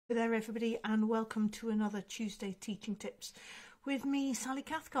There everybody, and welcome to another Tuesday Teaching Tips with me, Sally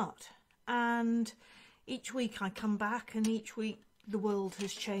Cathcart. And each week I come back, and each week the world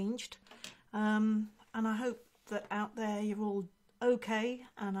has changed, and I hope that out there you're all okay,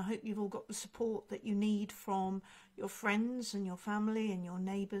 and I hope you've all got the support that you need from your friends and your family and your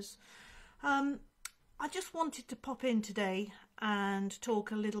neighbours. I just wanted to pop in today and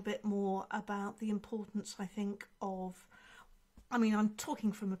talk a little bit more about the importance, I think, of, I'm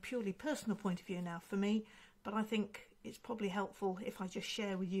talking from a purely personal point of view now for me, but I think it's probably helpful if I just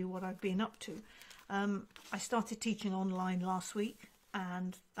share with you what I've been up to. I started teaching online last week,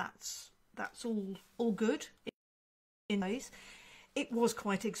 and that's all good in ways. It was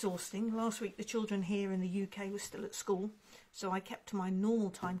quite exhausting. Last week the children here in the UK were still at school, so I kept to my normal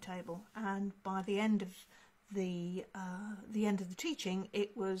timetable, and by the end of the teaching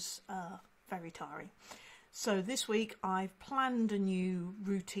it was very tiring. So this week I've planned a new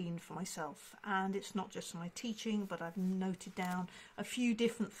routine for myself, and it's not just my teaching, but I've noted down a few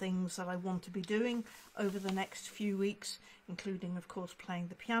different things that I want to be doing over the next few weeks, including of course playing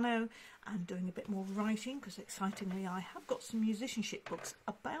the piano and doing a bit more writing, because excitingly I have got some musicianship books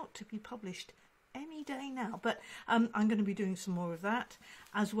about to be published any day now, but I'm going to be doing some more of that,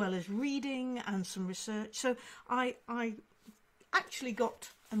 as well as reading and some research. So I actually got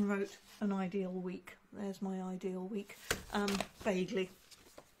and wrote an ideal week. There's my ideal week, vaguely.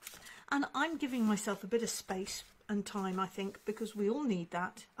 And I'm giving myself a bit of space and time, I think, because we all need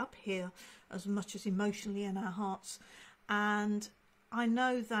that up here as much as emotionally in our hearts. And I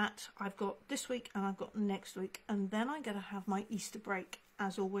know that I've got this week and I've got next week, and then I'm going to have my Easter break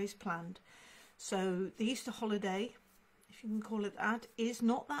as always planned. So the Easter holiday, if you can call it that, is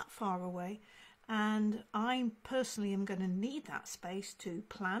not that far away. And I personally am going to need that space to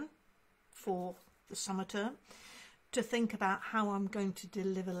plan for the summer term, to think about how I'm going to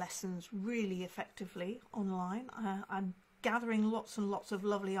deliver lessons really effectively online. I'm gathering lots and lots of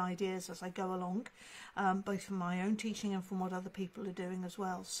lovely ideas as I go along, both from my own teaching and from what other people are doing as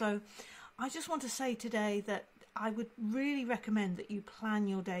well. So I just want to say today that I would really recommend that you plan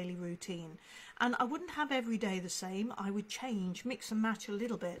your daily routine, and I wouldn't have every day the same. I would change, mix and match a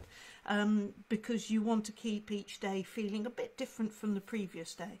little bit, because you want to keep each day feeling a bit different from the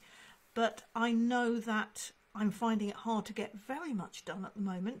previous day. But I know that I'm finding it hard to get very much done at the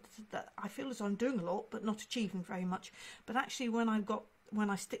moment, that I feel as though I'm doing a lot but not achieving very much. But actually when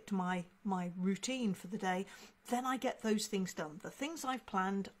I stick to my routine for the day, then I get those things done. The things I've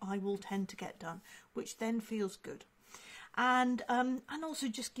planned I will tend to get done, which then feels good. And also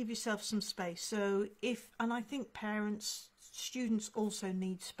just give yourself some space. So and I think parents, students also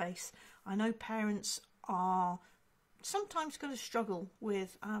need space. I know parents are sometimes going to struggle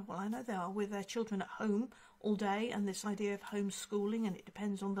with, well, I know they are, with their children at home all day, and this idea of homeschooling, and it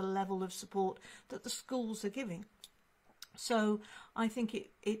depends on the level of support that the schools are giving. So I think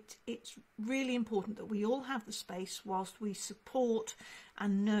it's really important that we all have the space whilst we support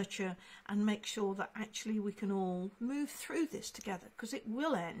and nurture and make sure that actually we can all move through this together, because it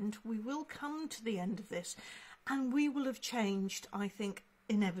will end. We will come to the end of this, and we will have changed, I think,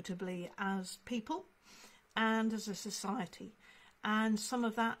 inevitably as people and as a society, and some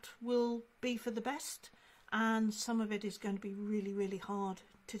of that will be for the best, and some of it is going to be really, really hard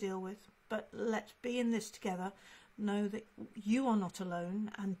to deal with. But let's be in this together. Know that you are not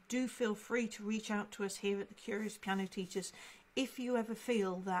alone, and do feel free to reach out to us here at the Curious Piano Teachers if you ever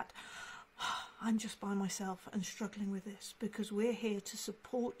feel that I'm just by myself and struggling with this, because we're here to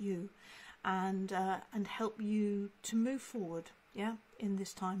support you and help you to move forward, yeah, in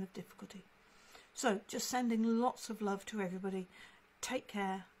this time of difficulty. So just sending lots of love to everybody. Take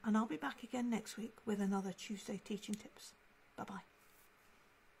care, and I'll be back again next week with another Tuesday Teaching Tips. Bye bye.